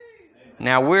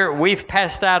Now, we've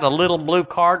passed out a little blue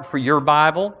card for your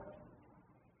Bible.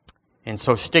 And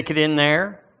so stick it in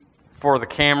there for the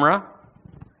camera.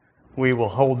 We will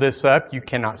hold this up. You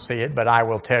cannot see it, but I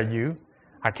will tell you.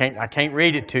 I can't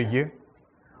read it to you.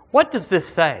 What does this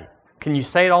say? Can you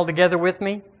say it all together with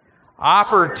me?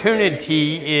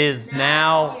 Opportunity is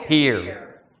now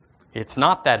here. It's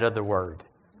not that other word.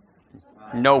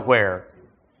 Nowhere.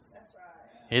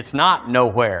 It's not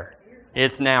nowhere.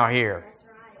 It's now here.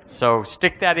 So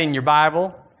stick that in your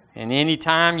Bible, and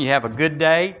anytime you have a good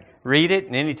day, read it,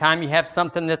 and anytime you have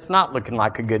something that's not looking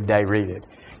like a good day, read it.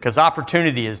 Because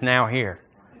opportunity is now here.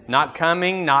 Not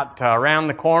coming, not around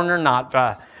the corner,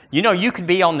 not... you could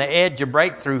be on the edge of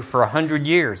breakthrough for 100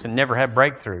 years and never have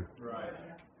breakthrough.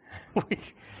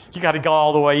 Right. You got to go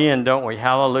all the way in, don't we?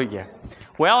 Hallelujah.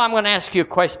 Well, I'm going to ask you a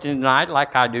question tonight,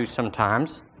 like I do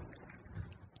sometimes.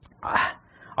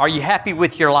 Are you happy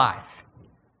with your life?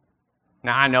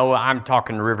 Now, I know I'm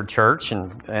talking to River Church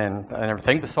and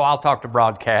everything, but so I'll talk to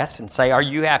Broadcast and say, are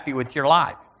you happy with your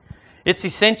life? It's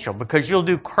essential because you'll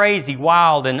do crazy,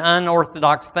 wild, and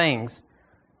unorthodox things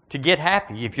to get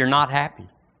happy if you're not happy.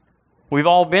 We've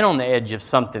all been on the edge of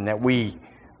something that we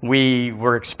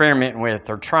were experimenting with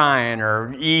or trying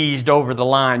or eased over the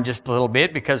line just a little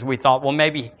bit because we thought, well,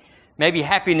 maybe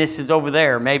happiness is over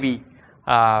there. Maybe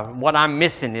what I'm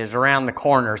missing is around the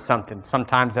corner or something.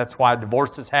 Sometimes that's why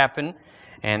divorces happen,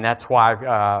 and that's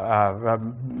why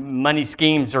money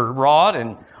schemes are wrought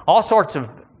and all sorts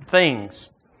of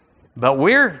things. But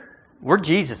we're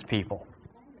Jesus people.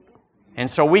 And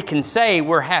so we can say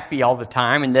we're happy all the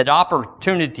time and that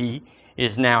opportunity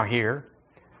is now here.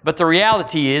 But the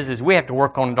reality is we have to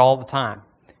work on it all the time.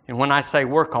 And when I say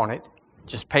work on it,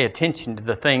 just pay attention to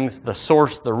the things, the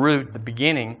source, the root, the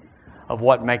beginning of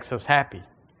what makes us happy.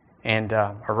 And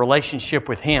a relationship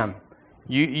with Him.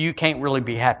 You can't really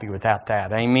be happy without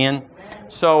that. Amen?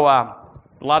 So a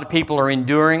lot of people are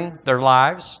enduring their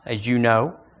lives, as you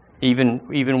know.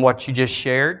 Even what you just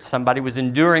shared, somebody was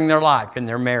enduring their life in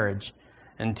their marriage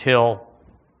until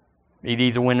it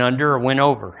either went under or went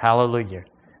over. Hallelujah.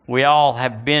 We all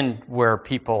have been where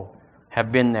people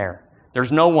have been there.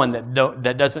 There's no one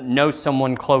that doesn't know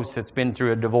someone close that's been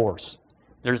through a divorce.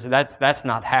 That's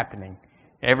not happening.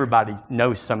 Everybody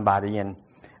knows somebody, and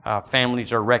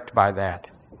families are wrecked by that.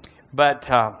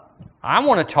 But I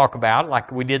want to talk about,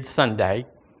 like we did Sunday,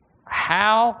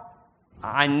 how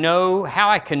I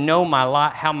can know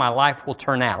how my life will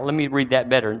turn out. Let me read that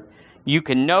better. You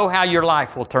can know how your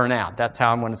life will turn out. That's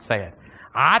how I'm going to say it.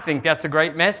 I think that's a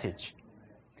great message.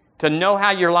 To know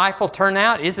how your life will turn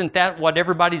out, isn't that what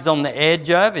everybody's on the edge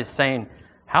of, is saying,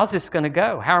 how's this going to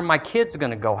go? How are my kids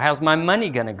going to go? How's my money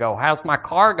going to go? How's my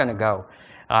car going to go?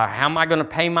 How am I going to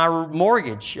pay my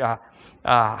mortgage?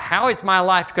 How is my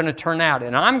life going to turn out?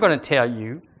 And I'm going to tell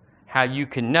you how you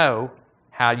can know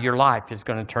how your life is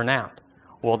going to turn out.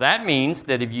 Well, that means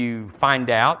that if you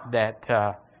find out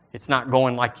that it's not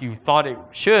going like you thought it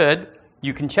should,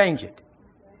 you can change it.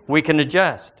 We can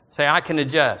adjust. Say, I can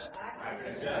adjust.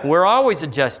 We're always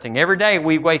adjusting. Every day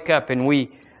we wake up and we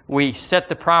set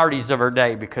the priorities of our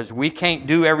day because we can't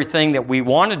do everything that we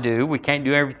want to do. We can't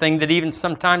do everything that even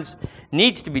sometimes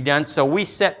needs to be done, so we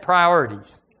set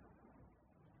priorities.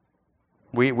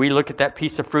 We look at that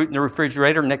piece of fruit in the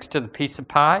refrigerator next to the piece of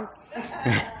pie.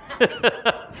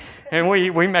 And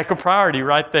we make a priority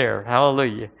right there.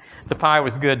 Hallelujah. The pie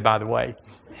was good, by the way.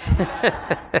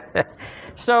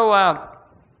 So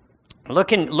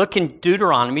look in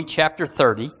Deuteronomy chapter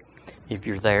 30, if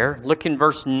you're there. Look in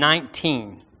verse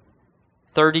 19.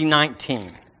 30:19.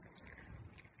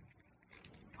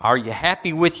 Are you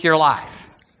happy with your life?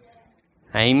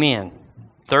 Amen.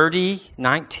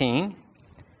 30:19.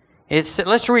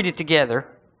 Let's read it together.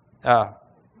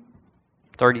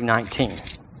 30:19.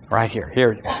 Right here.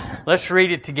 Here. Let's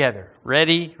read it together.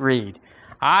 Ready? Read.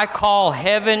 I call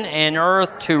heaven and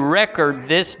earth to record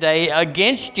this day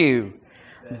against you,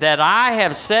 that I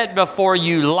have set before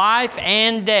you life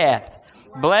and death,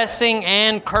 blessing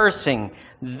and cursing.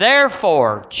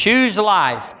 Therefore, choose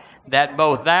life, that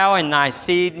both thou and thy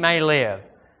seed may live.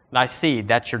 Thy seed,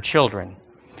 that's your children.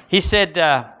 He said,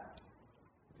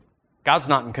 God's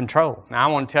not in control. Now,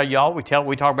 I want to tell you all, we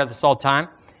talk about this all the time.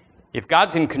 If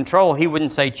God's in control, He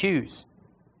wouldn't say choose.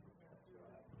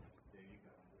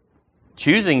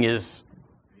 Choosing is,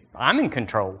 I'm in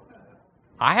control.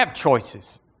 I have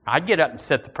choices. I get up and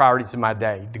set the priorities of my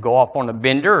day to go off on a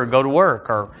bender or go to work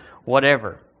or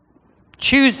whatever.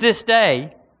 Choose this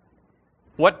day.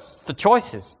 What's the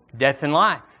choices? Death and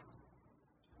life.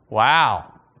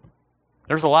 Wow.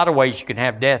 There's a lot of ways you can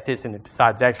have death, isn't it,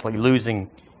 besides actually losing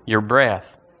your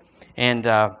breath. And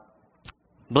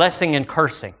blessing and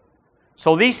cursing.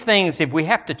 So these things, if we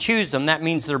have to choose them, that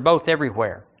means they're both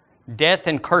everywhere. Death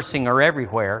and cursing are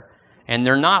everywhere, and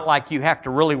they're not like you have to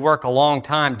really work a long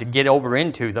time to get over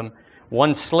into them.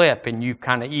 One slip and you've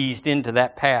kind of eased into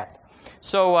that path.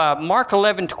 So Mark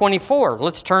 11:24,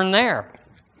 let's turn there.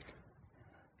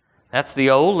 That's the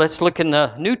old. Let's look in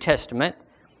the New Testament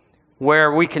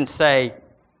where we can say,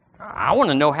 I want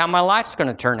to know how my life's going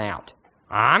to turn out.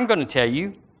 I'm going to tell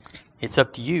you, it's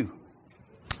up to you.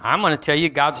 I'm going to tell you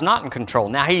God's not in control.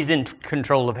 Now, He's in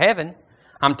control of heaven.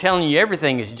 I'm telling you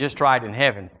everything is just right in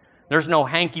heaven. There's no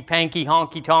hanky-panky,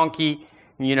 honky-tonky,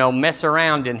 mess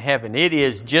around in heaven. It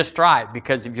is just right,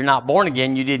 because if you're not born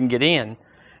again, you didn't get in.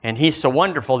 And He's so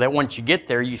wonderful that once you get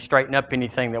there, you straighten up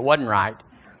anything that wasn't right.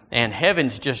 And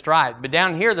heaven's just right. But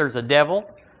down here, there's a devil.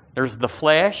 There's the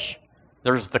flesh.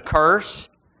 There's the curse.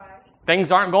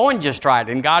 Things aren't going just right,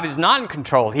 and God is not in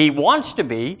control. He wants to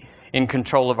be in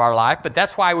control of our life, but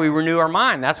that's why we renew our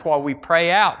mind. That's why we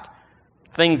pray out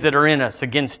things that are in us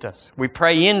against us. We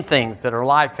pray in things that are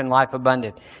life and life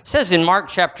abundant. It says in Mark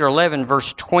chapter 11,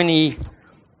 verse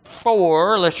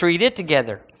 24, let's read it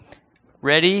together.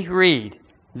 Ready? Read.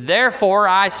 Therefore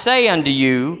I say unto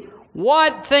you,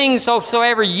 what things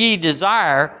soever ye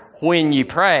desire when ye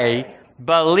pray,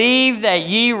 believe that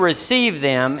ye receive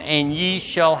them, and ye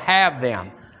shall have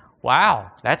them.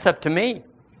 Wow, that's up to me.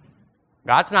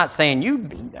 God's not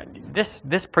saying,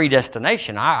 this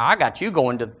predestination, I got you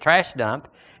going to the trash dump,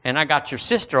 and I got your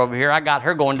sister over here, I got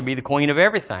her going to be the queen of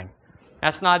everything.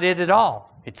 That's not it at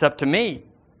all. It's up to me.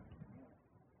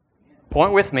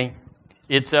 Point with me.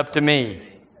 It's up to me.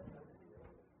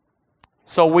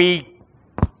 So we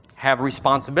have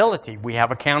responsibility. We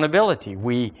have accountability.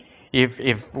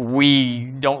 If we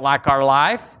don't like our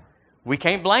life, we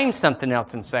can't blame something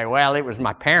else and say, well, it was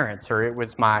my parents, or it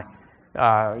was my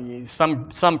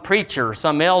some preacher,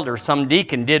 some elder, some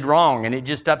deacon did wrong, and it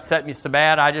just upset me so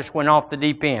bad I just went off the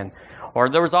deep end. Or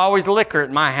there was always liquor at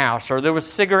my house, or there was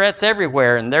cigarettes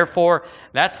everywhere, and therefore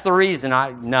that's the reason.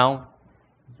 No.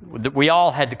 We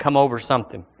all had to come over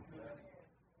something.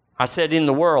 I said in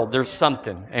the world there's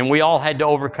something, and we all had to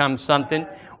overcome something.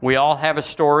 We all have a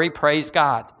story, praise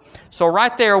God. So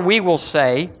right there we will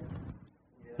say,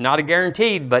 not a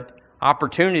guaranteed, but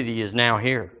opportunity is now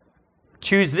here.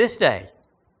 Choose this day.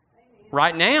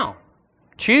 Right now.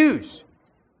 Choose.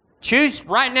 Choose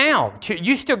right now.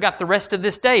 You still got the rest of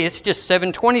this day. It's just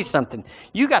 7:20 something.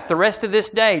 You got the rest of this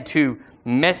day to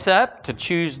mess up, to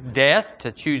choose death,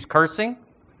 to choose cursing,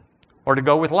 or to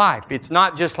go with life. It's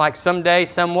not just like someday,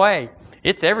 some way.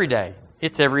 It's every day.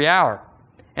 It's every hour.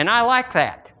 And I like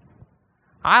that.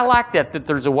 I like that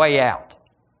there's a way out.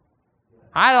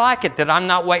 I like it that I'm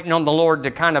not waiting on the Lord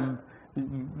to kind of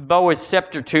bow His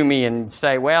scepter to me and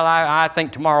say, well, I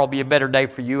think tomorrow will be a better day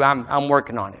for you. I'm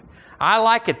working on it. I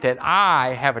like it that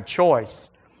I have a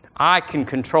choice. I can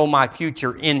control my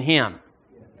future in Him.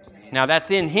 Now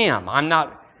that's in Him. I'm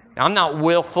not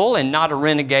willful and not a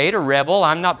renegade or rebel.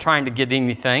 I'm not trying to get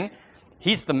anything.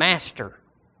 He's the master.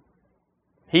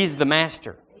 He's the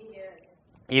master.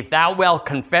 If thou wilt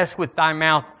confess with thy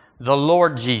mouth the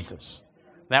Lord Jesus.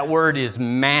 That word is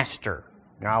master.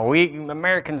 Now, we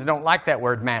Americans don't like that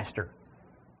word master.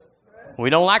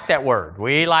 We don't like that word.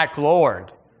 We like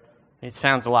Lord. It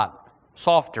sounds a lot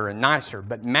softer and nicer,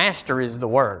 but master is the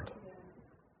word.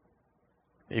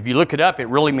 If you look it up, it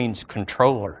really means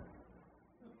controller.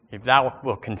 If thou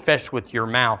wilt confess with your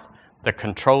mouth the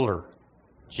controller,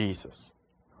 Jesus.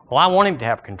 Well, I want Him to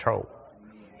have control.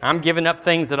 I'm giving up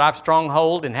things that I've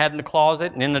stronghold and had in the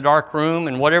closet and in the dark room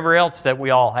and whatever else that we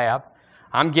all have.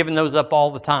 I'm giving those up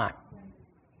all the time.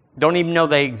 Don't even know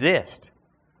they exist.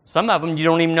 Some of them you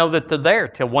don't even know that they're there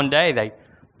till one day they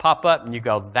pop up and you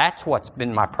go, that's what's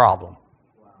been my problem.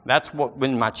 That's what's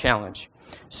been my challenge.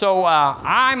 So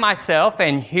I myself,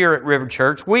 and here at River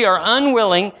Church, we are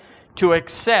unwilling to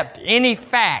accept any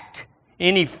fact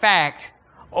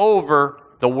over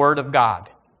the Word of God.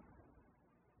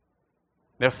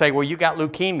 They'll say, well, you got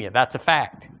leukemia. That's a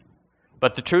fact.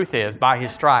 But the truth is, by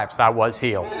His stripes, I was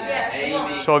healed.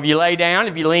 Yes. So if you lay down,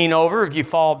 if you lean over, if you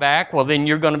fall back, well, then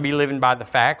you're going to be living by the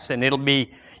facts, and it'll be,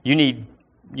 you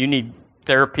need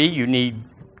therapy, you need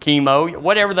chemo,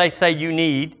 whatever they say you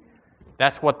need,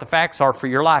 that's what the facts are for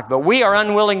your life. But we are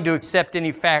unwilling to accept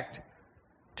any fact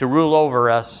to rule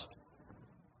over us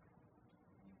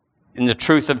in the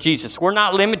truth of Jesus. We're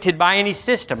not limited by any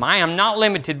system. I am not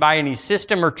limited by any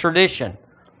system or tradition.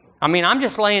 I mean, I'm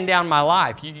just laying down my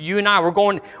life. You and I,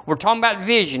 we're talking about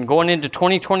vision going into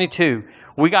 2022.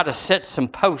 We got to set some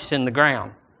posts in the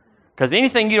ground. Because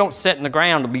anything you don't set in the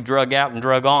ground will be drug out and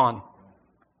drug on.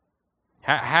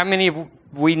 How many of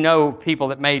we know people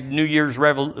that made New Year's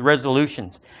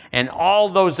resolutions, and all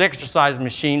those exercise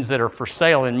machines that are for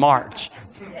sale in March,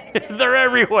 they're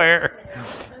everywhere.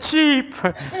 Cheap,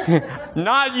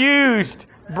 not used,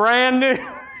 brand new,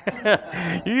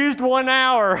 used 1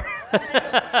 hour.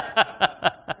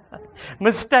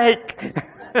 Mistake.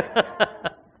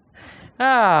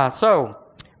 So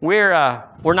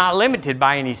we're not limited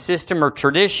by any system or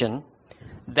tradition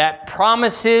that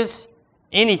promises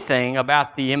anything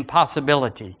about the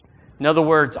impossibility. In other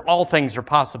words, all things are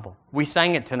possible. We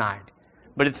sang it tonight,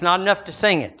 but it's not enough to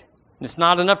sing it. It's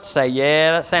not enough to say,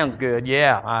 yeah, that sounds good.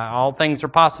 Yeah, all things are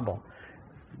possible.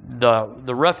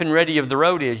 The rough and ready of the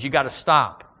road is you got to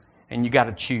stop and you got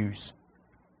to choose.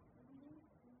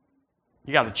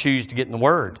 You got to choose to get in the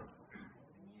Word.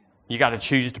 You got to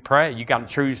choose to pray. You got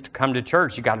to choose to come to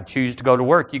church. You got to choose to go to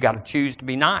work. You got to choose to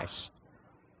be nice.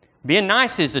 Being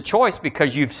nice is a choice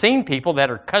because you've seen people that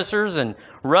are cussers and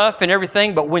rough and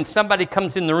everything, but when somebody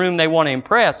comes in the room they want to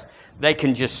impress, they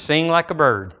can just sing like a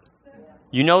bird.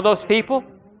 You know those people?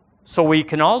 So we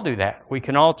can all do that. We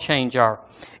can all change our...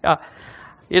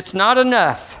 it's not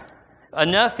enough.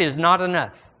 Enough is not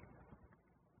enough.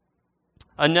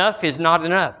 Enough is not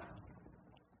enough.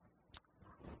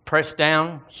 Pressed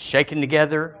down, shaken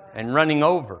together, and running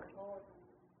over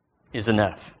is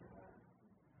enough.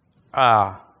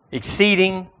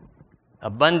 Exceeding,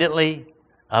 abundantly,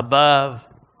 above,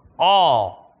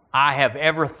 all I have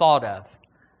ever thought of,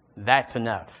 that's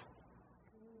enough.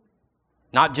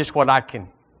 Not just what I can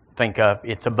think of,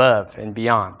 it's above and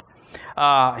beyond.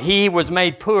 He was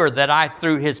made poor that I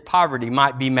through his poverty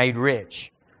might be made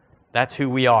rich. That's who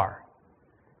we are.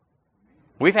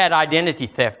 We've had identity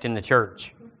theft in the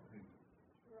church.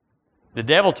 The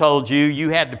devil told you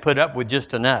had to put up with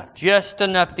just enough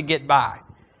to get by.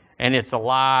 And it's a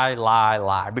lie, lie,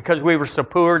 lie. Because we were so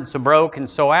poor and so broke and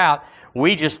so out,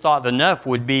 we just thought enough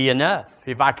would be enough.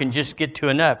 If I can just get to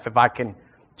enough, if I can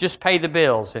just pay the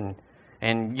bills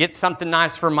and get something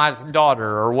nice for my daughter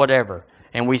or whatever.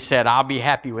 And we said, I'll be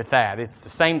happy with that. It's the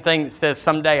same thing that says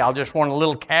someday I'll just want a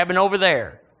little cabin over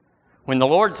there. When the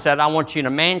Lord said, I want you in a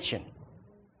mansion.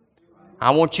 I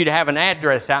want you to have an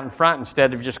address out in front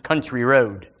instead of just country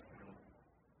road.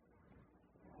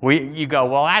 You go,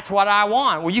 well, that's what I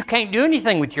want. Well, you can't do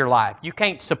anything with your life. You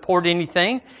can't support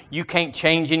anything. You can't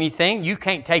change anything. You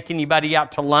can't take anybody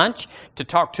out to lunch to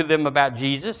talk to them about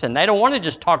Jesus. And they don't want to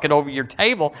just talk it over your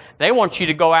table. They want you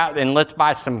to go out and let's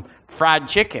buy some fried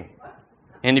chicken.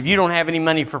 And if you don't have any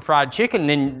money for fried chicken,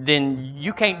 then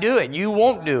you can't do it. You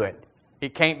won't do it.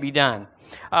 It can't be done.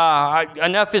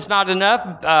 Enough is not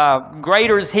enough.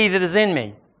 Greater is he that is in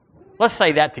me. Let's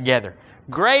say that together.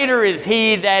 Greater is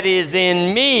he that is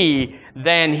in me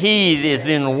than he is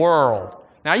in the world.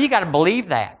 Now, you got to believe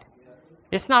that.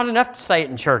 It's not enough to say it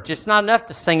in church. It's not enough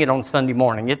to sing it on Sunday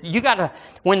morning. You got to,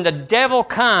 when the devil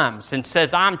comes and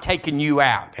says, I'm taking you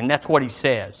out, and that's what he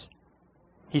says.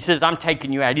 He says, I'm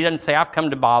taking you out. He doesn't say, I've come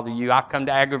to bother you. I've come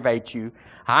to aggravate you.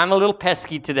 I'm a little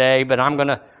pesky today, but I'm going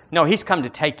to... No, he's come to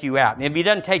take you out. And if he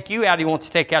doesn't take you out, he wants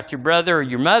to take out your brother or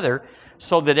your mother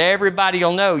so that everybody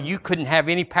will know you couldn't have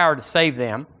any power to save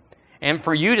them. And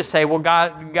for you to say, well,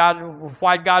 God,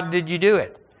 why, God, did you do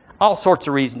it? All sorts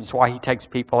of reasons why he takes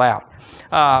people out.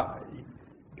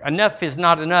 Enough is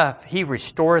not enough. He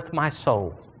restoreth my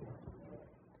soul.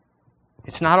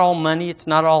 It's not all money. It's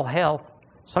not all health.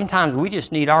 Sometimes we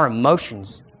just need our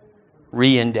emotions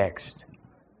re-indexed.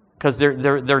 Because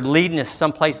they're leading us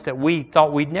someplace that we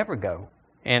thought we'd never go.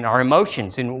 And our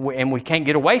emotions, and we can't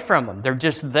get away from them. They're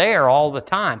just there all the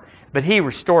time. But he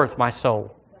restoreth my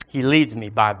soul. He leads me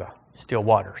by the still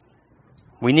waters.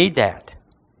 We need that.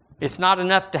 It's not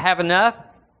enough to have enough.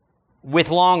 With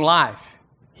long life,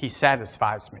 he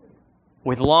satisfies me.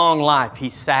 With long life, he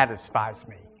satisfies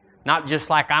me. Not just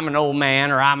like I'm an old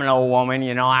man or I'm an old woman,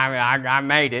 you know, I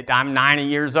made it. I'm 90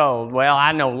 years old. Well,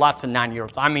 I know lots of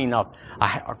 90-year-olds. I mean a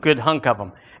good hunk of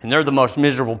them. And they're the most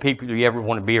miserable people you ever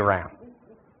want to be around.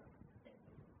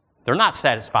 They're not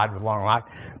satisfied with long life.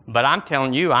 But I'm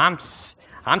telling you, I'm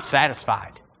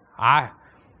satisfied. I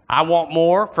want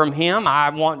more from him.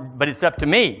 But it's up to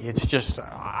me. It's just,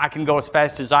 I can go as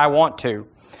fast as I want to.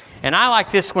 And I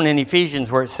like this one in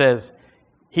Ephesians where it says,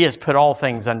 he has put all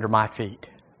things under my feet.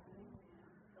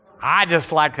 I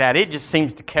just like that. It just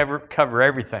seems to cover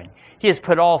everything. He has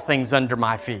put all things under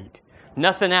my feet.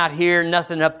 Nothing out here,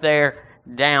 nothing up there,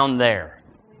 down there.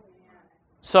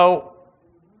 So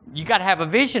you got to have a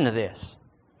vision of this.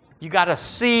 You got to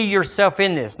see yourself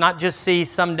in this. Not just see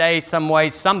someday, some way,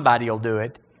 somebody will do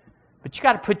it. But you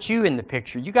got to put you in the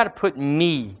picture. You got to put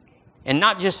me. And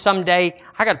not just someday,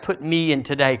 I got to put me in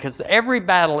today. Because every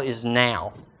battle is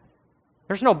now.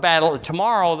 There's no battle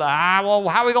tomorrow. Well,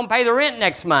 how are we going to pay the rent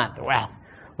next month? Well,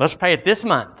 let's pay it this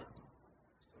month.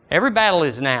 Every battle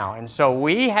is now. And so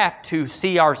we have to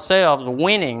see ourselves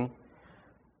winning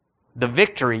the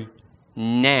victory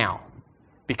now.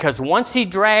 Because once he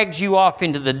drags you off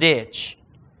into the ditch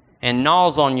and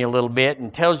gnaws on you a little bit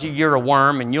and tells you you're a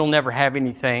worm and you'll never have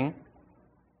anything,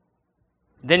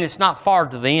 then it's not far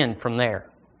to the end from there.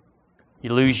 You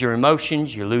lose your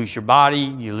emotions, you lose your body,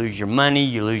 you lose your money,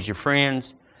 you lose your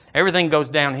friends. Everything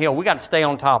goes downhill. We got to stay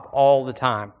on top all the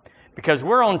time. Because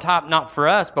we're on top not for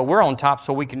us, but we're on top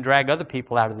so we can drag other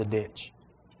people out of the ditch.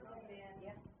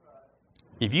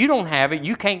 If you don't have it,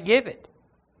 you can't give it.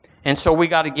 And so we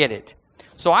got to get it.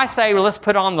 So I say, well, let's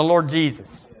put on the Lord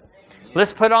Jesus.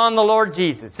 Let's put on the Lord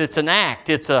Jesus. It's an act.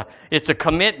 It's a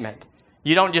commitment.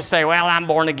 You don't just say, well, I'm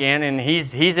born again and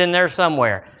he's in there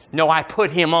somewhere. No, I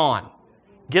put him on.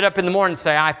 Get up in the morning and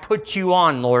say, I put you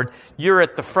on, Lord. You're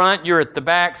at the front, you're at the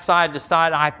back, side to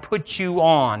side. I put you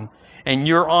on, and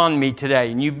you're on me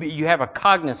today. And you have a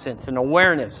cognizance, an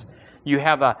awareness. You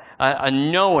have a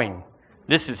knowing,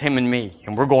 this is him and me,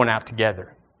 and we're going out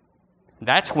together.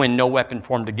 That's when no weapon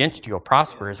formed against you will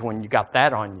prosper, is when you got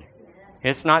that on you.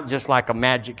 It's not just like a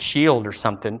magic shield or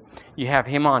something. You have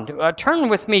him on. Turn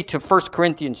with me to 1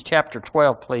 Corinthians chapter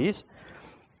 12, please.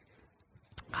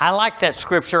 I like that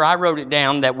scripture. I wrote it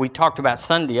down that we talked about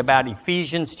Sunday, about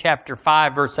Ephesians chapter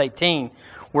 5, verse 18,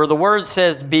 where the word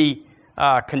says be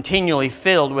continually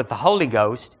filled with the Holy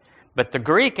Ghost, but the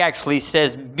Greek actually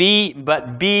says being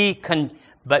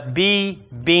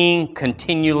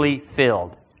continually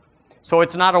filled. So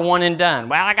it's not a one and done.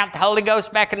 Well, I got the Holy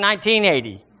Ghost back in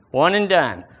 1980. One and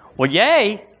done. Well,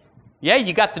 yay,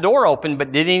 you got the door open,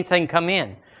 but did anything come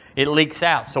in? It leaks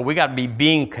out. So we got to be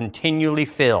being continually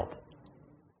filled.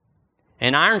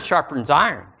 And iron sharpens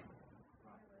iron.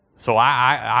 So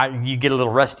you get a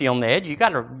little rusty on the edge. You got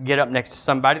to get up next to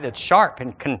somebody that's sharp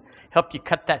and can help you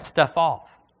cut that stuff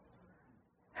off.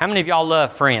 How many of y'all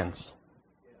love friends?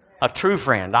 A true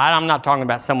friend. I'm not talking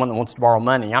about someone that wants to borrow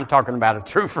money. I'm talking about a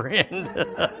true friend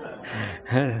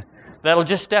that'll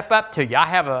just step up to you. I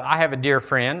have a dear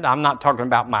friend. I'm not talking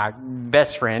about my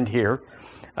best friend here,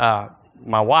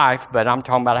 my wife, but I'm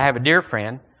talking about I have a dear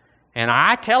friend, and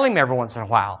I tell him every once in a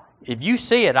while, if you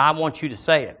see it, I want you to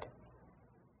say it.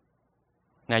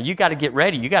 Now, you got to get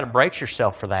ready. You got to brace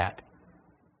yourself for that.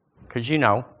 Because,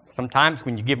 sometimes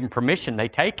when you give them permission, they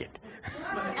take it.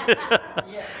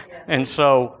 And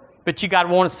so, but you got to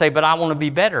want to say, but I want to be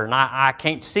better. And I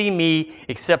can't see me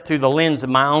except through the lens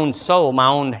of my own soul, my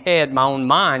own head, my own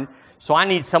mind. So I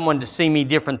need someone to see me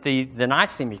differently than I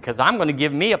see me, because I'm going to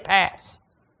give me a pass.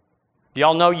 Do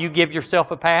y'all know you give yourself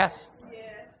a pass?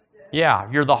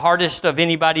 Yeah, you're the hardest of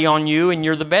anybody on you, and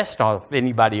you're the best of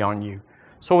anybody on you.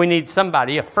 So we need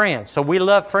somebody, a friend. So we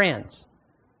love friends.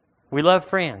 We love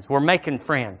friends. We're making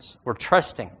friends. We're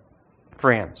trusting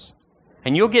friends.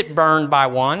 And you'll get burned by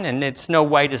one, and it's no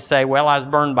way to say, well, I was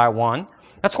burned by one.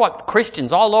 That's what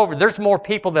Christians all over, there's more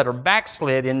people that are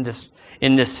backslid in this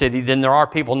city than there are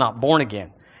people not born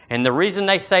again. And the reason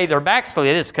they say they're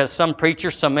backslid is because some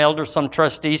preacher, some elder, some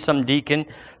trustee, some deacon,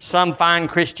 some fine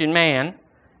Christian man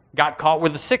got caught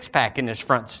with a six-pack in his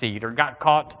front seat, or got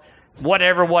caught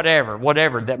whatever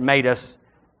that made us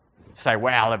say,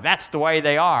 well, if that's the way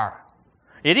they are.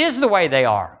 It is the way they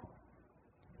are.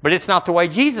 But it's not the way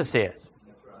Jesus is.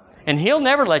 And he'll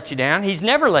never let you down. He's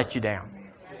never let you down.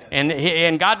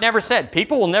 And God never said,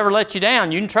 people will never let you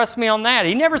down. You can trust me on that.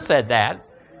 He never said that,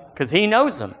 because he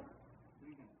knows them.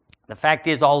 The fact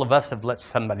is, all of us have let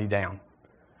somebody down.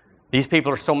 These people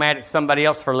are so mad at somebody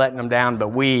else for letting them down,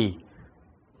 but we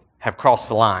have crossed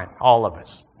the line, all of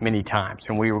us, many times,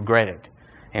 and we regret it,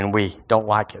 and we don't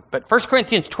like it. But 1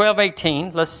 Corinthians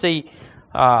 12:18, let's see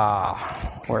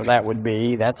where that would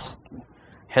be. That's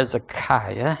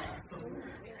Hezekiah.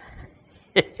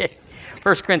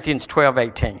 1 Corinthians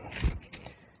 12:18.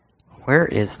 Where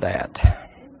is that?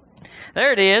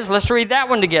 There it is. Let's read that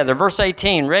one together. Verse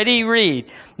 18. Ready, read.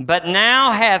 But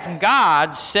now hath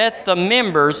God set the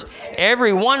members,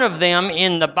 every one of them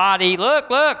in the body, look,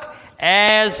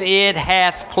 as it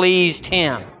hath pleased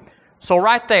him. So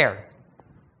right there,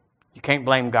 you can't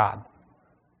blame God.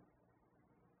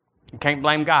 You can't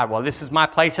blame God. Well, this is my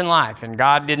place in life, and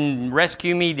God didn't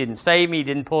rescue me, didn't save me,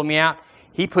 didn't pull me out.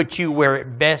 He put you where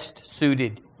it best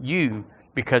suited you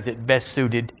because it best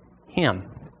suited him.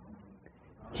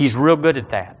 He's real good at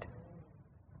that.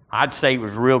 I'd say he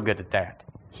was real good at that.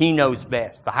 He knows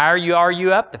best. The higher you are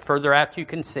up, the further out you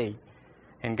can see.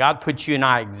 And God puts you and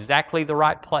I exactly the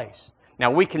right place. Now,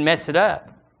 we can mess it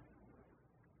up.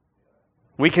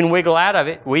 We can wiggle out of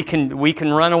it. We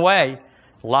can run away.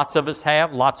 Lots of us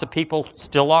have. Lots of people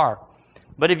still are.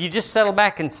 But if you just settle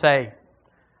back and say,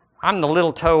 I'm the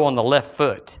little toe on the left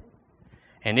foot,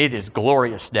 and it is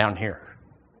glorious down here.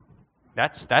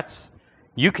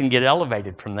 You can get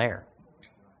elevated from there.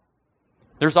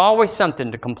 There's always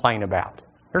something to complain about.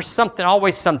 There's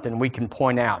always something we can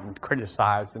point out and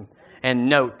criticize and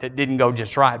note that didn't go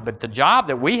just right. But the job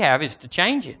that we have is to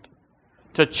change it,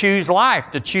 to choose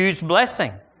life, to choose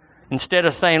blessing. Instead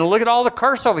of saying, look at all the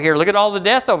curse over here, look at all the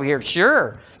death over here.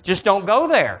 Sure, just don't go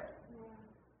there.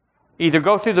 Either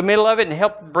go through the middle of it and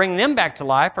help bring them back to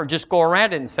life, or just go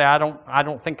around it and say, I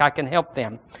don't think I can help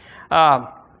them.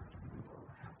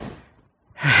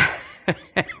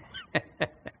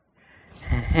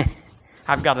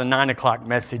 I've got a 9 o'clock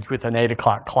message with an 8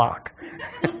 o'clock clock.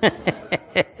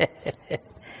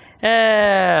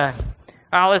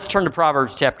 Let's turn to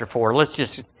Proverbs chapter 4.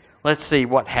 Let's see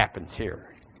what happens here.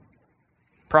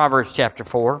 Proverbs chapter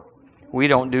 4. We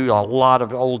don't do a lot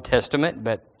of Old Testament,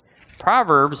 but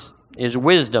Proverbs is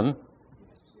wisdom,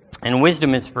 and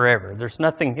wisdom is forever. There's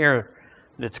nothing here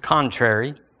that's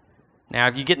contrary. Now,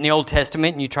 if you get in the Old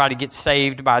Testament and you try to get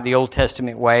saved by the Old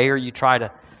Testament way, or you try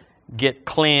to get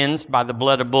cleansed by the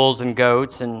blood of bulls and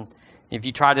goats, and if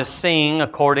you try to sing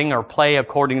according or play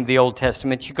according to the Old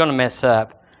Testament, you're going to mess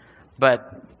up.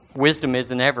 But wisdom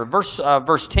isn't ever.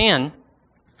 Verse 10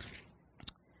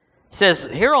 says,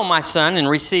 Hear, O my son, and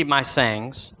receive my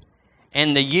sayings,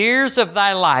 and the years of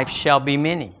thy life shall be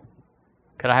many.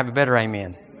 Could I have a better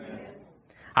amen? Amen.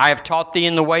 I have taught thee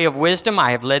in the way of wisdom.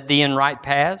 I have led thee in right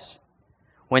paths.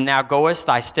 When thou goest,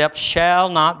 thy steps shall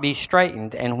not be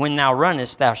straitened, and when thou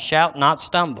runnest, thou shalt not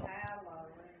stumble.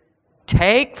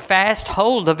 Take fast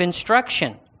hold of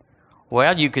instruction.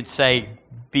 Well, you could say,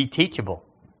 be teachable.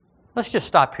 Let's just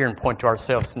stop here and point to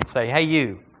ourselves and say, hey,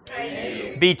 you.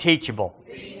 Be teachable.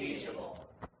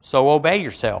 So obey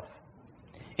yourself.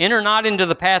 Enter not into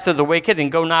the path of the wicked,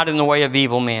 and go not in the way of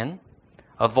evil men.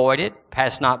 Avoid it,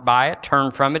 pass not by it,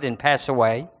 turn from it, and pass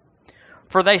away.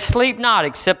 For they sleep not,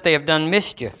 except they have done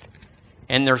mischief,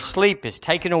 and their sleep is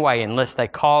taken away, unless they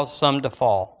cause some to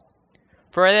fall.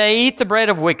 For they eat the bread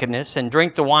of wickedness, and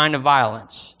drink the wine of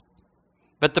violence.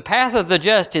 But the path of the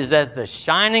just is as the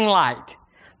shining light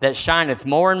that shineth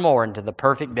more and more into the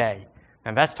perfect day.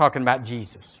 And that's talking about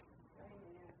Jesus.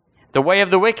 The way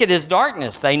of the wicked is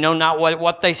darkness. They know not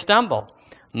what they stumble.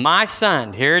 My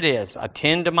son, here it is,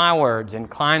 attend to my words,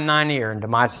 incline thine ear unto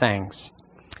my sayings.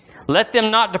 Let them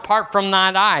not depart from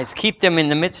thine eyes. Keep them in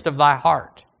the midst of thy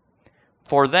heart.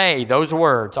 For they, those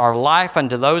words, are life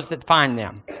unto those that find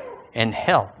them, and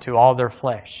health to all their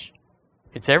flesh.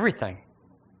 It's everything.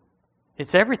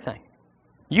 It's everything.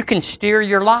 You can steer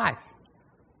your life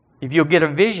if you'll get a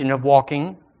vision of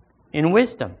walking in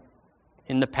wisdom,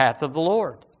 in the path of the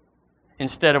Lord.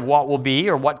 Instead of what will be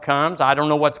or what comes. I don't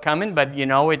know what's coming, but you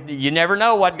never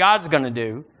know what God's going to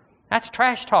do. That's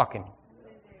trash talking.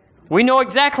 We know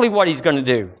exactly what He's going to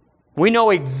do. We know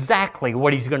exactly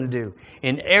what He's going to do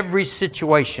in every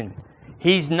situation.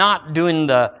 He's not doing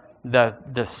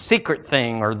the secret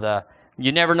thing, or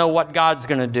you never know what God's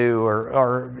going to do,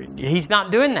 or He's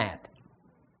not doing that.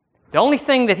 The only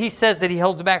thing that He says that He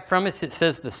holds back from us, it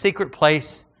says the secret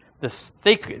place, the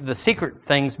secret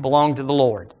things belong to the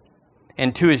Lord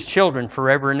and to His children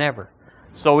forever and ever.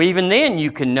 So even then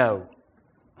you can know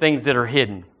things that are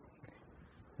hidden.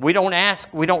 We don't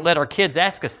let our kids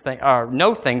ask us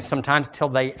know things sometimes until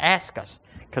they ask us,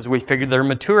 because we figure they're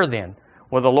mature then.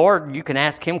 Well, the Lord, you can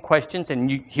ask Him questions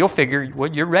and He'll figure, well,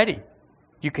 you're ready.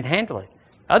 You can handle it.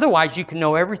 Otherwise, you can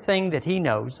know everything that He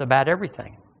knows about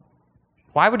everything.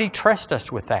 Why would He trust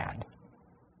us with that?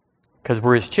 Because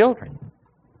we're His children.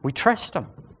 We trust Him.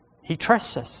 He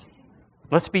trusts us.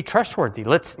 Let's be trustworthy.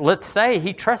 Let's say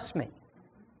He trusts me,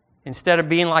 instead of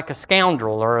being like a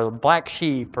scoundrel or a black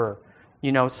sheep or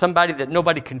somebody that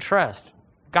nobody can trust.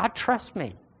 God trusts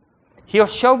me. He'll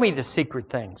show me the secret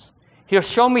things. He'll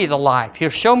show me the life. He'll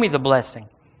show me the blessing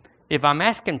if I'm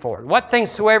asking for it. What things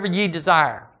soever ye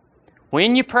desire,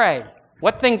 when you pray,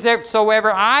 what things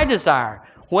soever I desire,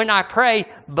 when I pray,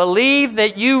 believe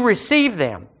that you receive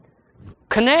them.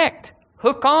 Connect.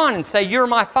 Hook on and say, you're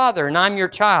my Father and I'm your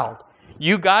child.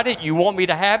 You got it. You want me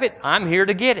to have it. I'm here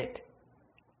to get it.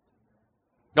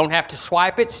 Don't have to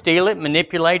swipe it, steal it,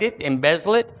 manipulate it,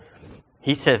 embezzle it.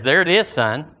 He says, there it is,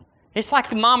 son. It's like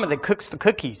the mama that cooks the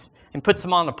cookies and puts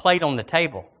them on a plate on the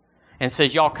table and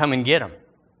says, y'all come and get them.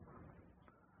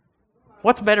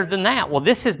 What's better than that? Well,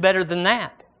 this is better than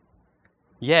that.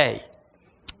 Yea.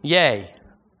 Yea.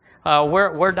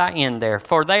 Where'd I end there?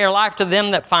 For they are life to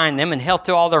them that find them, and health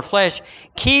to all their flesh.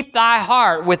 Keep thy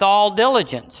heart with all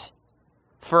diligence,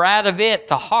 For out of it,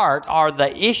 the heart, are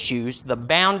the issues, the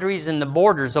boundaries, and the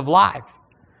borders of life.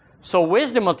 So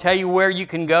wisdom will tell you where you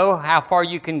can go, how far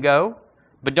you can go,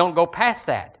 but don't go past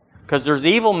that. Because there's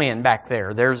evil men back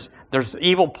there. There's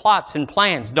evil plots and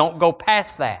plans. Don't go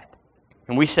past that.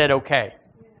 And we said, okay.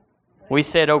 We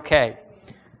said, okay.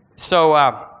 So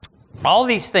all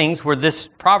these things where this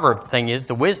proverb thing is,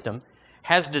 the wisdom,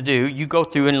 has to do, you go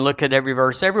through and look at every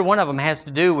verse. Every one of them has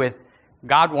to do with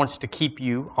God wants to keep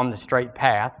you on the straight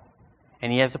path,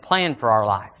 and He has a plan for our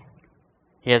life.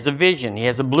 He has a vision. He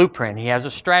has a blueprint. He has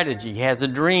a strategy. He has a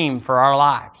dream for our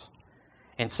lives.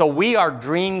 And so we are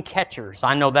dream catchers.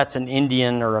 I know that's an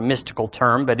Indian or a mystical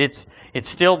term, but it's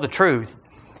still the truth.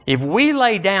 If we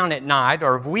lay down at night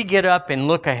or if we get up and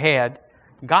look ahead,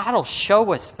 God will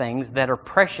show us things that are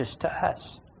precious to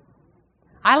us.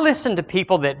 I listen to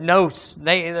people that know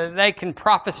they can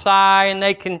prophesy and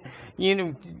they can,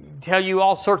 tell you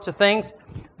all sorts of things,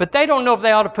 but they don't know if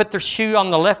they ought to put their shoe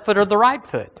on the left foot or the right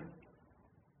foot.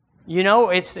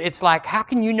 It's like, how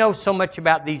can you know so much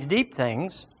about these deep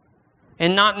things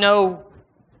and not know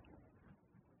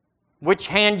which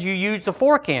hand you use the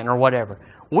fork in or whatever?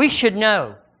 We should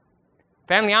know.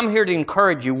 Family, I'm here to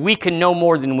encourage you. We can know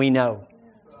more than we know.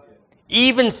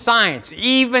 Even science,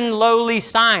 even lowly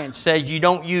science says you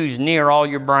don't use near all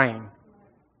your brain.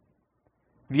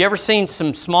 Have you ever seen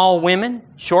some small women,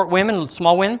 short women,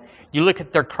 small women? You look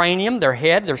at their cranium, their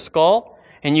head, their skull,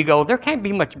 and you go, there can't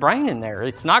be much brain in there.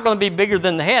 It's not going to be bigger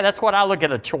than the head. That's what I look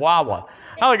at a chihuahua.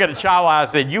 I look at a chihuahua and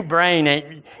say, your brain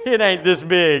ain't this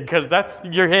big, because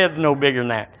your head's no bigger than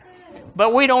that.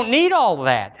 But we don't need all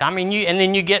that. I mean, and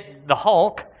then you get the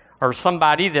Hulk or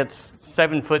somebody that's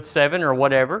 7'7" or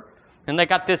whatever, and they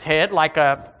got this head like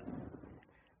a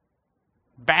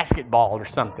basketball or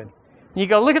something. You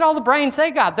go, look at all the brains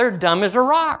they got. They're dumb as a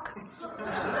rock.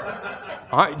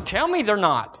 All right, tell me they're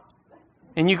not.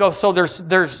 And you go, so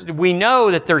we know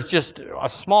that there's just a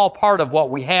small part of what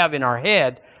we have in our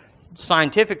head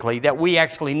scientifically that we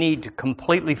actually need to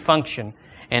completely function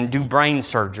and do brain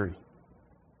surgery.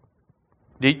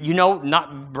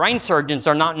 Brain surgeons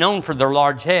are not known for their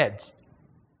large heads.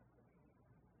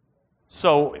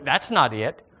 So that's not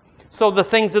it. So the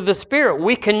things of the Spirit,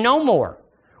 we can know more.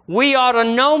 We ought to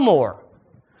know more.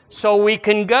 So we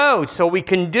can go, so we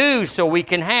can do, so we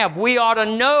can have. We ought to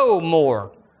know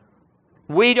more.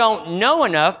 We don't know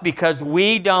enough because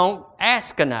we don't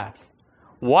ask enough.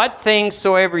 What things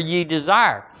soever ye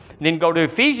desire. Then go to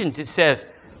Ephesians, it says,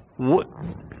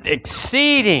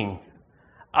 exceeding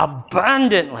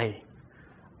abundantly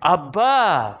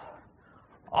above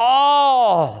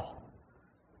all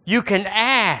you can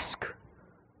ask,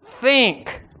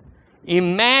 think,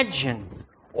 imagine,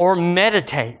 or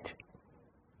meditate.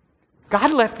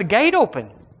 God left the gate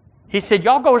open. He said,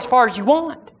 y'all go as far as you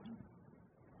want.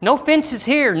 No fences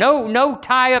here, no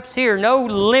tie-ups here, no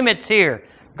limits here.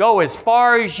 Go as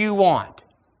far as you want.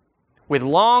 With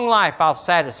long life, I'll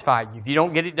satisfy you. If you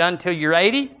don't get it done till you're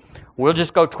 80, we'll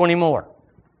just go 20 more.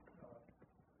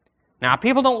 Now,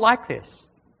 people don't like this.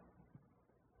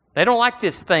 They don't like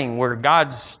this thing where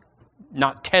God's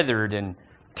not tethered and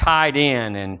tied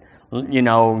in and,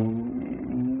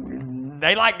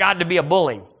 they like God to be a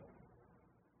bully.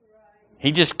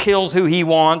 He just kills who He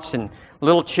wants, and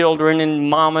little children and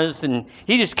mamas, and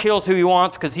He just kills who He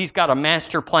wants because He's got a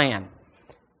master plan.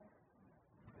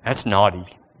 That's naughty.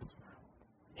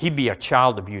 He'd be a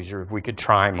child abuser if we could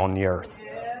try him on the earth.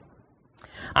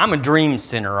 I'm a dream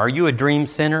sinner. Are you a dream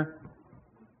sinner?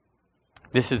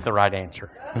 This is the right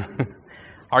answer.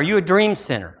 Are you a dream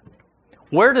sinner?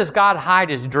 Where does God hide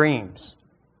His dreams?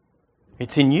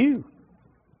 It's in you.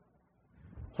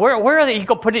 Where are they? He's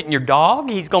going to put it in your dog?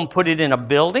 He's going to put it in a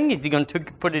building? Is He going to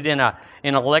put it in an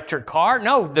electric car?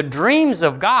 No, the dreams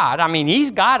of God, He's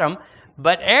got them,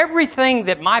 but everything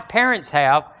that my parents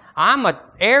have, I'm an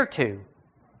heir to.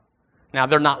 Now,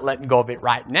 they're not letting go of it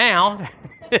right now,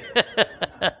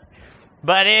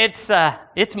 but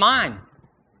it's mine.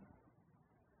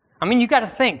 You got to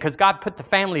think, because God put the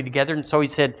family together, and so He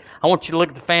said, I want you to look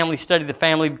at the family, study the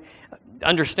family,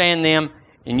 understand them,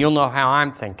 and you'll know how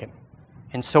I'm thinking.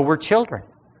 And so we're children.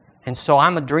 And so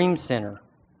I'm a dream sinner.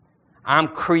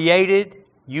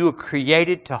 You are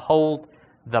created to hold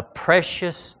the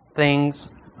precious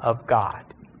things of God.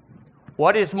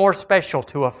 What is more special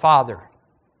to a father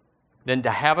than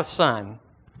to have a son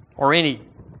or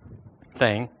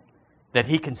anything that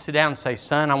he can sit down and say,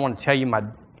 son, I want to tell you my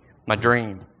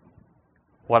dream.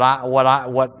 What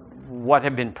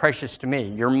have been precious to me.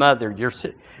 Your mother,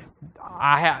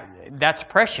 that's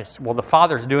precious. Well, the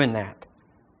Father's doing that.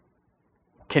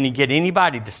 Can He get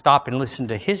anybody to stop and listen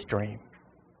to His dream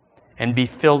and be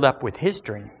filled up with His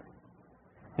dream?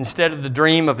 Instead of the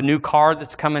dream of a new car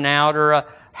that's coming out, or a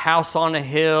house on a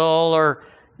hill, or,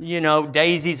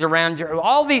 daisies around you,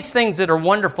 all these things that are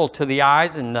wonderful to the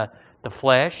eyes and the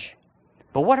flesh.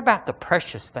 But what about the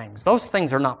precious things? Those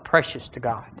things are not precious to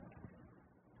God.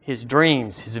 His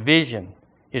dreams, His vision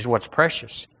is what's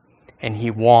precious. And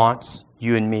He wants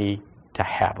you and me to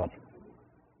have them.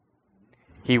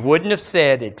 He wouldn't have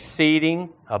said exceeding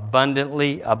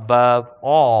abundantly above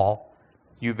all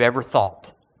you've ever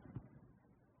thought.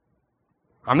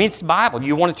 I mean, it's the Bible.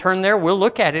 You want to turn there? We'll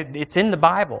look at it. It's in the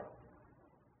Bible.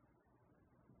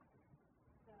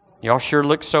 Y'all sure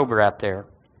look sober out there.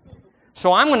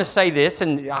 So I'm going to say this,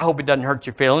 and I hope it doesn't hurt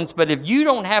your feelings, but if you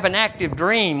don't have an active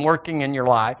dream working in your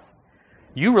life,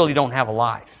 you really don't have a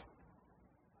life.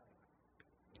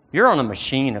 You're on a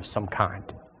machine of some kind.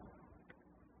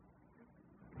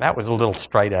 That was a little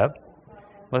straight up.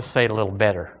 Let's say it a little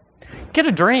better. Get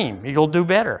a dream. You'll do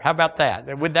better. How about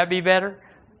that? Would that be better?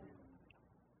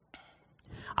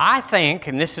 I think,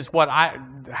 and this is how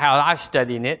I'm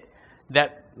studying it,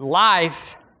 that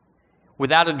life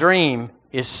without a dream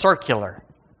is circular.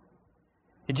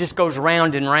 It just goes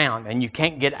round and round, and you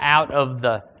can't get out of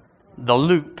the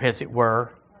loop, as it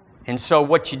were. And so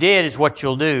what you did is what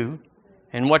you'll do,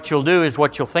 and what you'll do is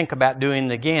what you'll think about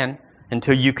doing again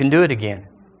until you can do it again.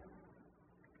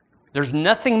 There's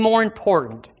nothing more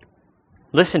important.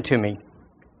 Listen to me.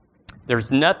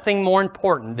 There's nothing more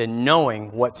important than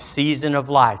knowing what season of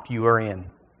life you are in.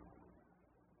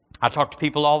 I talk to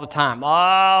people all the time.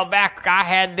 Oh, back I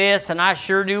had this, and I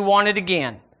sure do want it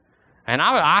again. And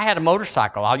I had a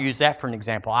motorcycle. I'll use that for an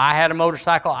example. I had a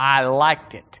motorcycle. I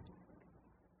liked it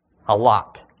a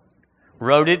lot.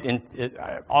 Rode it and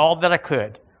all that I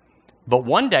could. But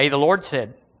one day the Lord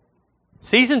said,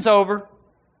 season's over.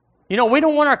 We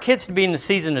don't want our kids to be in the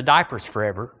season of diapers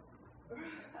forever.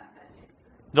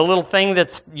 The little thing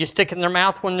that's you stick in their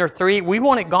mouth when they're 3, we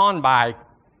want it gone by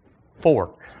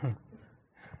 4.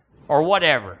 Or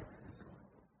whatever.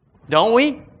 Don't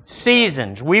we?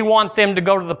 Seasons. We want them to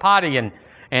go to the potty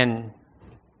and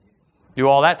do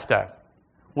all that stuff.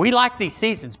 We like these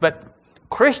seasons, but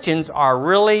Christians are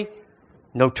really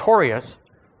notorious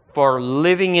for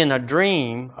living in a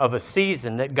dream of a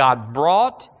season that God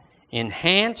brought,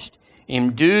 enhanced,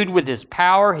 endued with His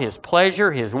power, His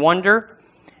pleasure, His wonder.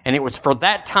 And it was for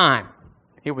that time.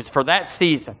 It was for that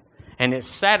season. And it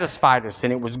satisfied us,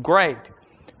 and it was great.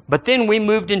 But then we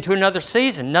moved into another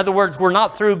season. In other words, we're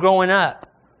not through growing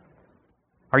up.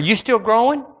 Are you still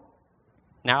growing?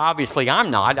 Now, obviously,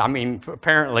 I'm not. I mean,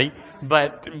 apparently.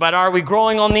 But are we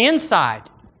growing on the inside?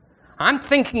 I'm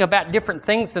thinking about different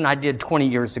things than I did 20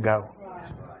 years ago.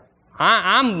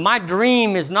 My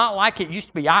dream is not like it used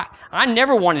to be. I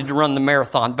never wanted to run the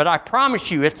marathon, but I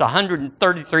promise you it's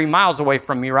 133 miles away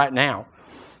from me right now.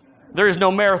 There is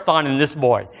no marathon in this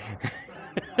boy.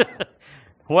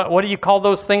 What do you call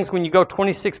those things when you go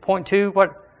 26.2?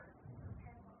 What?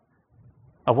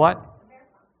 A what?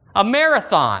 A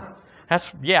marathon.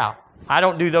 I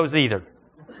don't do those either.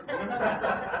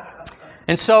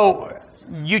 And so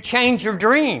you change your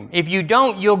dream. If you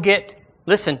don't, you'll get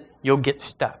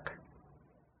stuck.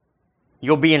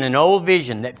 You'll be in an old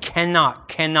vision that cannot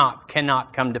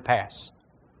come to pass.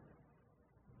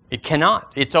 It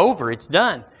cannot. It's over. It's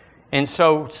done. And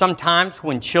so sometimes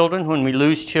when we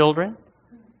lose children,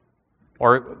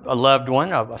 or a loved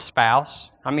one, a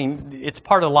spouse, it's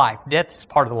part of life. Death is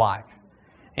part of life.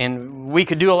 And we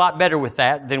could do a lot better with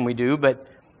that than we do, but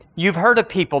you've heard of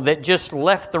people that just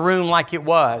left the room like it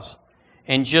was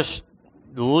and just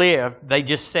lived. They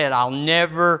just said, I'll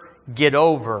never get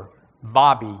over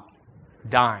Bobby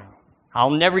dying.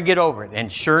 I'll never get over it.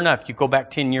 And sure enough, you go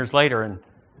back 10 years later and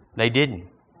they didn't.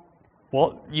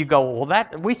 Well, you go,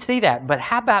 we see that. But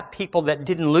how about people that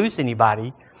didn't lose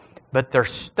anybody, but they're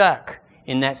stuck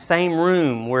in that same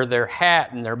room where their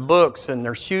hat and their books and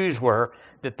their shoes were,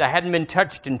 that they hadn't been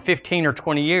touched in 15 or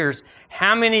 20 years?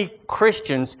 How many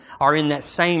Christians are in that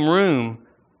same room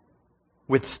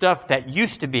with stuff that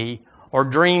used to be, or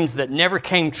dreams that never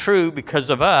came true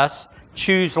because of us?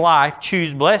 Choose life,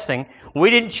 choose blessing. We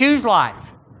didn't choose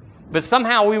life. But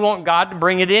somehow we want God to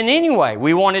bring it in anyway.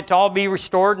 We want it to all be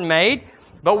restored and made,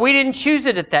 but we didn't choose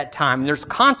it at that time. There's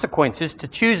consequences to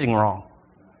choosing wrong.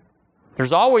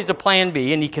 There's always a plan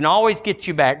B, and He can always get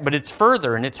you back, but it's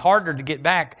further and it's harder to get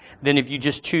back than if you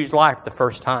just choose life the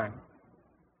first time.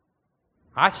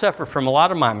 I suffer from a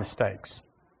lot of my mistakes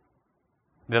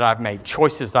that I've made,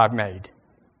 choices I've made.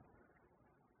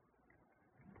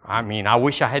 I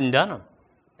wish I hadn't done them.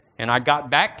 And I got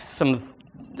back to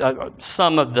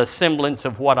some of the semblance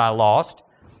of what I lost,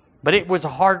 but it was a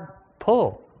hard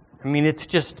pull. It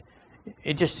just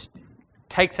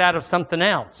takes out of something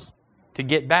else to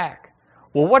get back.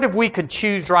 Well, what if we could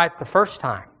choose right the first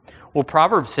time? Well,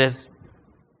 Proverbs says,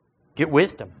 get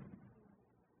wisdom.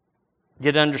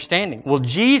 Get understanding. Well,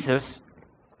 Jesus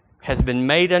has been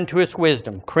made unto us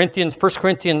wisdom. 1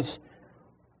 Corinthians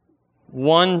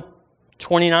 1,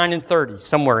 29 and 30,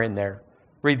 somewhere in there.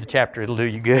 Read the chapter, it'll do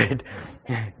you good.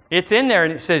 It's in there,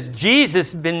 and it says,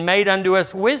 Jesus has been made unto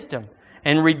us wisdom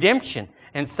and redemption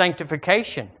and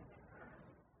sanctification.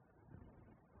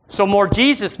 So more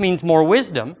Jesus means more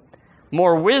wisdom.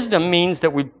 More wisdom means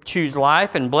that we choose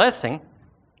life and blessing.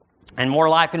 And more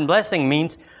life and blessing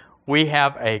means we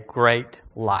have a great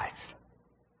life.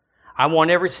 I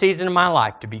want every season of my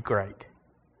life to be great.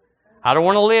 I don't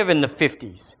want to live in the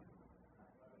 50s.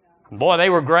 Boy, they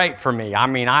were great for me. I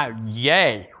mean,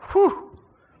 yay. Whew.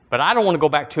 But I don't want to go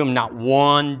back to them not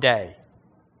one day.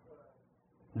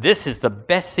 This is the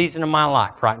best season of my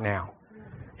life right now.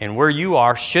 And where you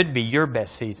are should be your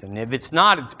best season. If it's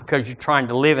not, it's because you're trying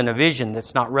to live in a vision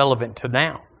that's not relevant to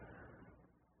now.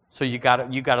 So you got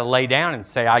to lay down and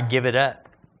say, I give it up.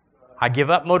 I give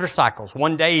up motorcycles.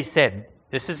 One day he said,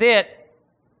 this is it.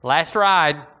 Last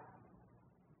ride.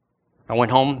 I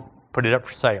went home, put it up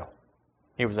for sale.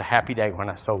 It was a happy day when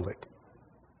I sold it.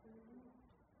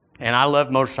 And I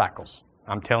love motorcycles,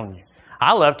 I'm telling you.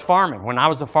 I loved farming. When I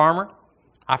was a farmer,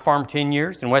 I farmed 10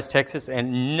 years in West Texas,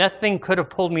 and nothing could have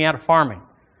pulled me out of farming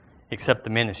except the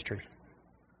ministry.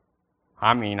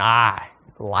 I mean, I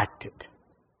liked it.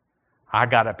 I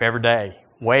got up every day,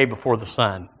 way before the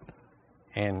sun.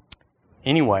 And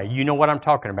anyway, you know what I'm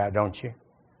talking about, don't you?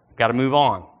 Got to move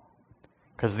on.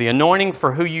 Because the anointing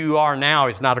for who you are now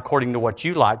is not according to what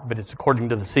you like, but it's according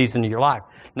to the season of your life.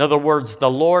 In other words,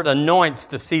 the Lord anoints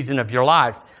the season of your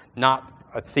life, not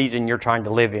a season you're trying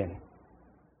to live in.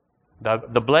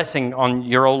 The blessing on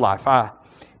your old life. I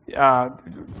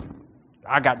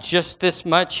got just this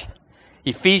much.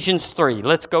 Ephesians 3.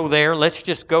 Let's go there. Let's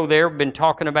just go there. We've been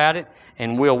talking about it,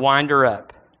 and we'll wind her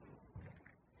up.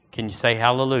 Can you say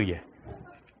hallelujah?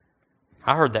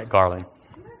 I heard that, Garland.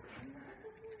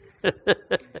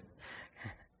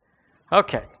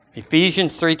 Okay,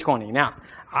 Ephesians 3:20. Now,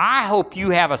 I hope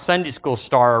you have a Sunday school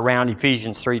star around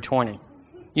Ephesians 3:20.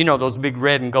 You know those big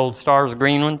red and gold stars,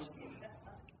 green ones?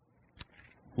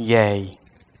 Yay.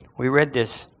 We read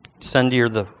this Sunday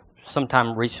or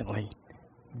sometime recently.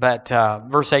 But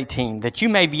verse 18, that you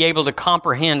may be able to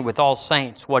comprehend with all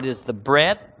saints what is the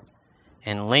breadth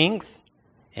and length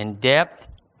and depth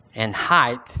and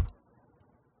height.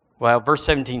 Well, verse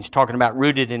 17 is talking about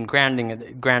rooted and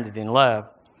grounded in love.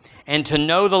 And to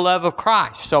know the love of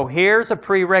Christ. So here's a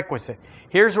prerequisite.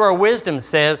 Here's where wisdom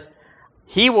says,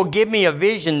 He will give me a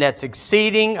vision that's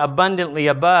exceeding abundantly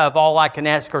above all I can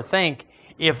ask or think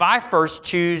if I first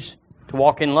choose to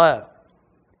walk in love,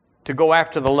 to go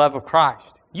after the love of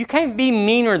Christ. You can't be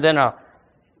meaner than a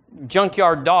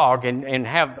junkyard dog and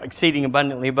have exceeding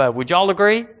abundantly above. Would y'all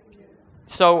agree?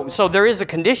 So there is a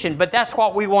condition, but that's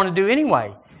what we want to do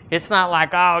anyway. It's not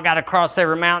like, I got to cross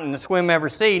every mountain and swim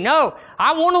every sea. No,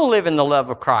 I want to live in the love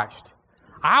of Christ.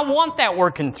 I want that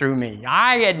working through me.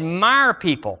 I admire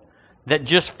people that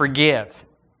just forgive,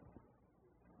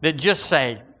 that just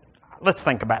say, let's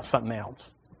think about something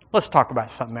else. Let's talk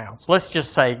about something else. Let's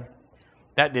just say,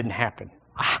 that didn't happen.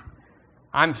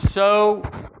 I'm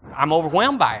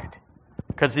overwhelmed by it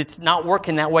because it's not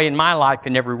working that way in my life,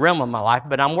 in every realm of my life,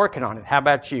 but I'm working on it. How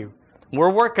about you?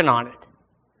 We're working on it.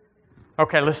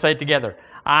 Okay, let's say it together.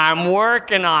 I'm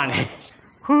working on it.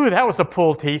 Whew, that was a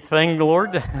pull teeth thing,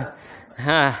 Lord.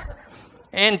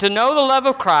 And to know the love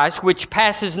of Christ, which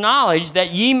passes knowledge,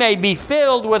 that ye may be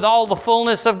filled with all the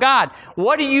fullness of God.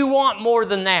 What do you want more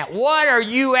than that? What are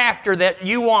you after that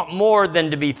you want more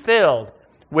than to be filled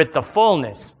with the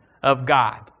fullness of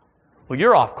God? Well,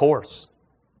 you're off course.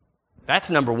 That's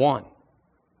number one.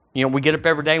 You know, we get up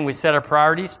every day and we set our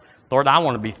priorities. Lord, I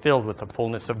want to be filled with the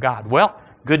fullness of God. Well,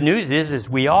 good news is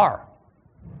we are.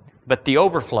 But the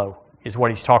overflow is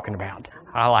what he's talking about.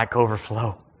 I like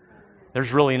overflow.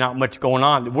 There's really not much going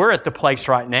on. We're at the place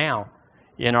right now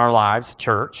in our lives,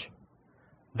 church,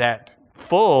 that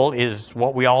full is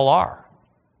what we all are.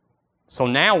 So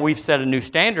now we've set a new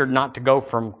standard not to go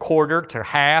from quarter to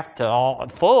half to all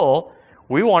full.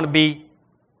 We want to be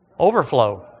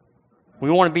overflow.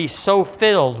 We want to be so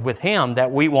filled with Him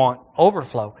that we want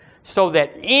overflow. So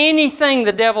that anything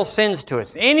the devil sends to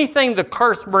us, anything the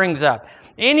curse brings up,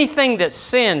 anything that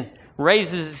sin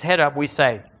raises its head up, we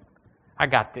say, I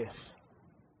got this.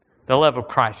 The love of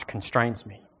Christ constrains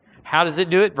me. How does it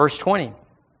do it? Verse 20.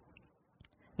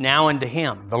 Now unto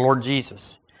Him, the Lord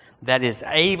Jesus, that is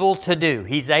able to do.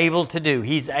 He's able to do.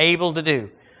 He's able to do.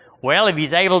 Well, if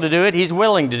He's able to do it, He's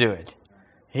willing to do it.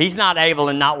 He's not able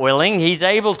and not willing. He's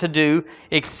able to do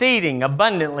exceeding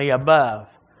abundantly above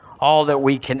all that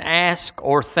we can ask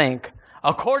or think,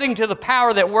 according to the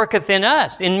power that worketh in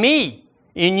us, in me,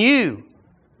 in you.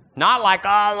 Not like,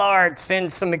 oh, Lord,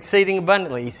 send some exceeding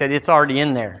abundantly. He said it's already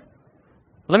in there.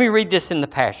 Let me read this in the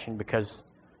Passion, because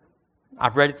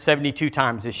I've read it 72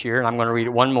 times this year, and I'm going to read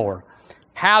it one more.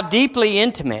 How deeply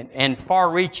intimate and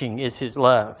far-reaching is His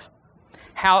love.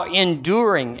 How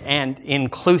enduring and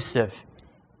inclusive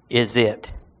is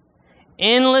it.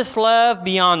 Endless love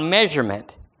beyond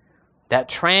measurement that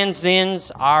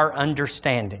transcends our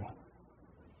understanding.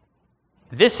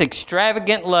 This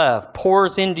extravagant love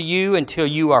pours into you until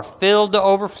you are filled to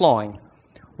overflowing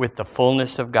with the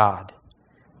fullness of God.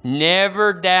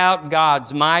 Never doubt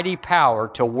God's mighty power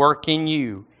to work in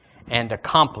you and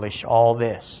accomplish all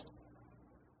this.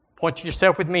 Point to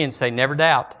yourself with me and say, never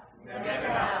doubt. Never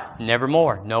doubt.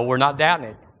 Nevermore. No, we're not doubting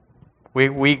it.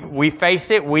 We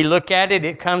face it, we look at it,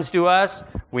 it comes to us,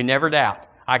 we never doubt.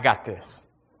 I got this.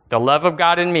 The love of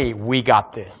God in me, we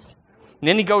got this. And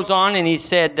then he goes on and he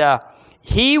said,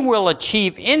 He will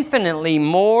achieve infinitely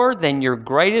more than your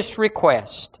greatest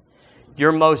request,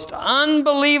 your most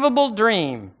unbelievable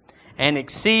dream, and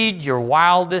exceed your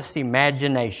wildest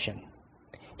imagination.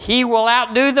 He will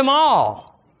outdo them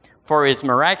all, for His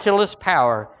miraculous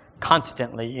power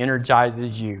constantly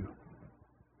energizes you.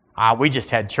 We just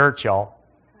had church, y'all.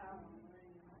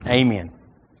 Amen.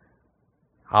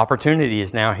 Opportunity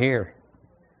is now here.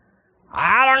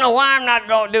 I don't know why I'm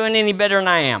not doing any better than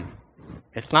I am.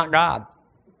 It's not God.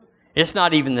 It's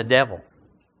not even the devil.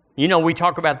 You know, we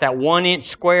talk about that 1-inch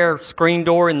square screen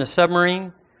door in the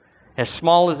submarine. As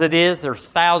small as it is, there's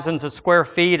thousands of square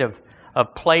feet of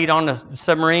plate on the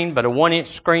submarine, but a 1-inch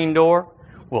screen door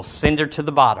will send her to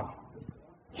the bottom.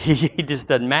 He just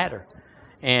doesn't matter.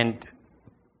 And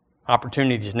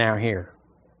opportunity is now here.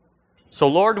 So,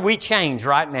 Lord, we change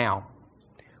right now.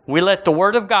 We let the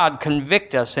Word of God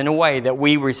convict us in a way that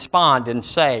we respond and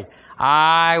say,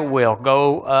 I will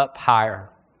go up higher.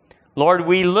 Lord,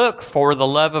 we look for the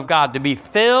love of God, to be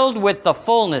filled with the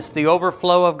fullness, the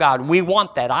overflow of God. We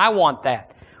want that. I want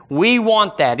that. We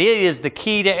want that. It is the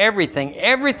key to everything.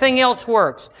 Everything else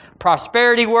works.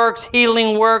 Prosperity works,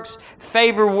 healing works,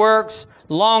 favor works,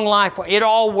 long life. It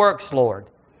all works, Lord,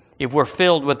 if we're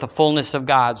filled with the fullness of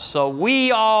God. So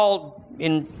we all,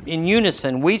 in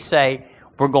unison, we say,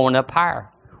 we're going up higher.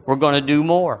 We're going to do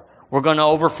more. We're going to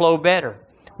overflow better.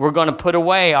 We're going to put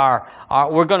away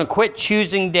we're going to quit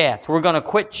choosing death. We're going to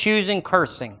quit choosing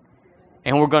cursing.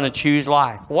 And we're going to choose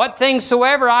life. What things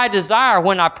soever I desire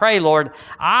when I pray, Lord,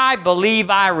 I believe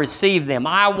I receive them.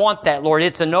 I want that, Lord.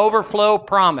 It's an overflow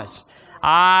promise.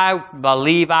 I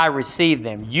believe I receive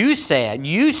them. You said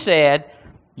you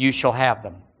shall have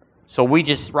them. So we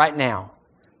just, right now,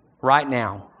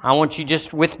 I want you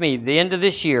just with me, the end of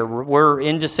this year, we're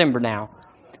in December now.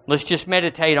 Let's just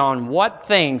meditate on what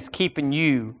things keeping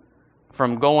you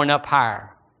from going up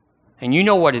higher. And you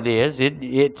know what it is.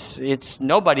 It's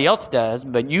nobody else does,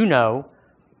 but you know.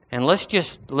 And let's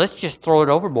just throw it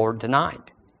overboard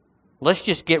tonight. Let's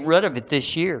just get rid of it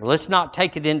this year. Let's not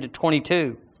take it into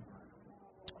 22.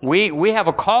 We have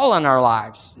a call in our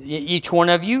lives, each one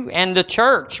of you, and the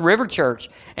church, River Church,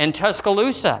 and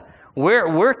Tuscaloosa.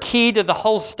 We're key to the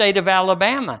whole state of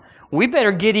Alabama. We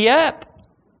better giddy up.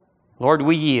 Lord,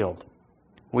 we yield.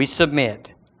 We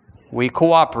submit. We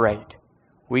cooperate.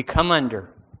 We come under.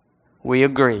 We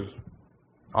agree.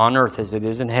 On earth as it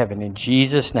is in heaven. In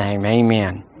Jesus' name,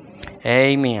 amen.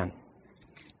 Amen.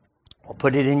 Well,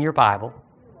 put it in your Bible.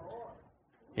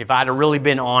 If I'd have really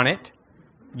been on it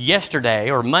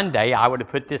yesterday or Monday, I would have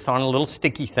put this on a little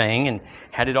sticky thing and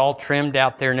had it all trimmed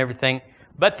out there and everything.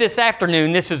 But this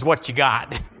afternoon, this is what you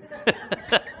got.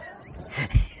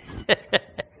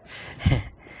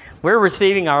 We're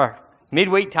receiving our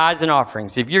midweek tithes and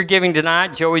offerings. If you're giving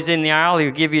tonight, Joey's in the aisle. He'll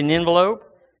give you an envelope.